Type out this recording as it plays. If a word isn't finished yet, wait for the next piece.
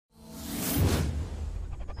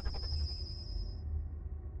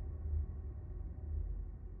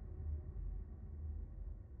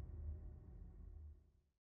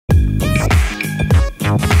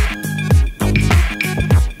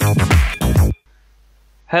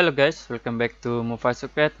Hello guys, welcome back to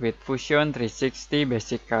Mufasuket with Fusion 360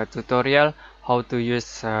 basic tutorial how to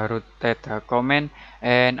use rotate command,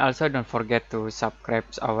 and also don't forget to subscribe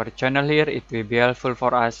our channel here. It will be helpful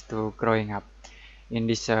for us to growing up. In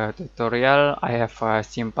this tutorial I have a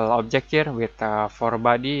simple object here with 4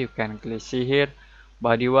 body. You can clearly see here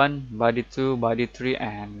body 1, body 2, body 3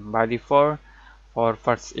 and body 4. For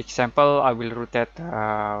first example I will rotate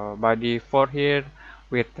body 4 here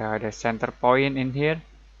with the center point in here.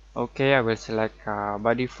 Okay, I will select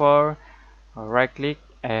body 4, right click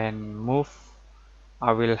and move.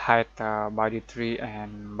 I will hide body 3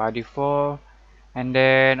 and body 4, and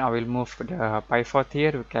then I will move the pivot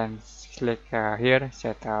here. You can select here,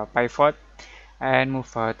 set pivot and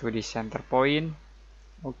move to the center point.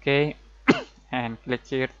 Okay, and click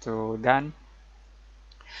here to done.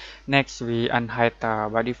 Next we unhide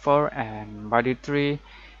body 4 and body 3,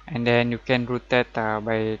 and then you can rotate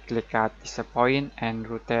by click at this point and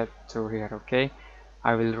rotate to here. Okay,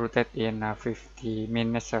 I will rotate in 50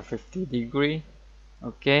 minus 50 degree.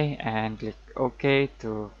 Okay, and click OK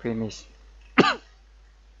to finish.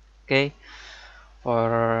 Okay, for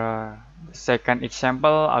the second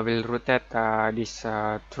example I will rotate this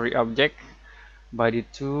three object, body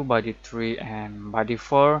 2, body 3 and body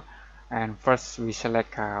 4, and first we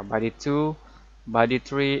select body 2, body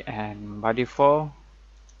 3 and body 4.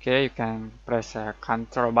 Okay, you can press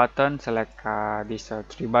Ctrl button, select this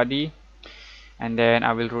three body, and then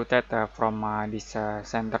I will rotate from this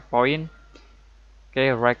center point. Okay,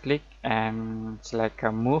 right click and select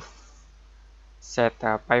move, set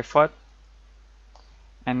pivot,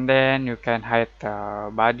 and then you can hide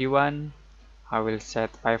body 1. I will set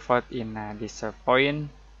pivot in this point.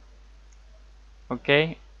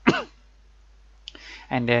 Okay,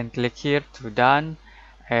 and then click here to done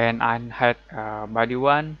and unhide body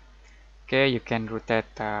 1. Okay, you can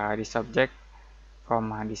rotate this object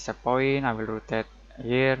from this point. I will rotate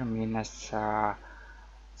here minus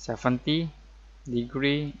 70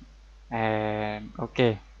 degree, and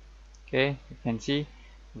okay, you can see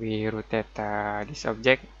we rotate this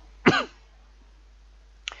object.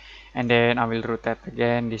 And then I will rotate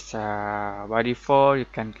again this body 4. You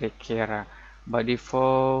can click here body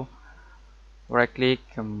 4, right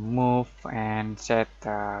click, move and set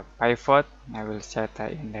pivot. I will set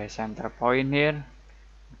in the center point here.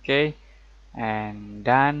 Okay, and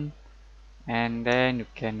done. And then you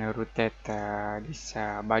can rotate this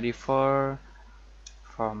body 4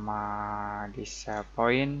 from this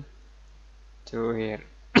point to here.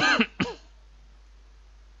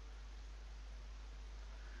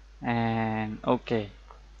 And okay,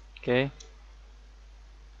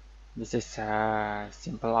 this is a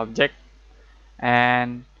simple object,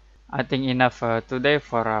 and I think enough today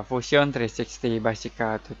for Fusion 360 basic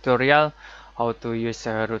tutorial how to use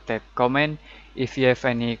rotate command. If you have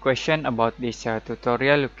any question about this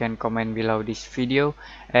tutorial, you can comment below this video,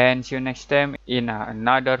 and see you next time in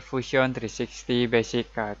another Fusion 360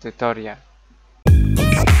 basic tutorial.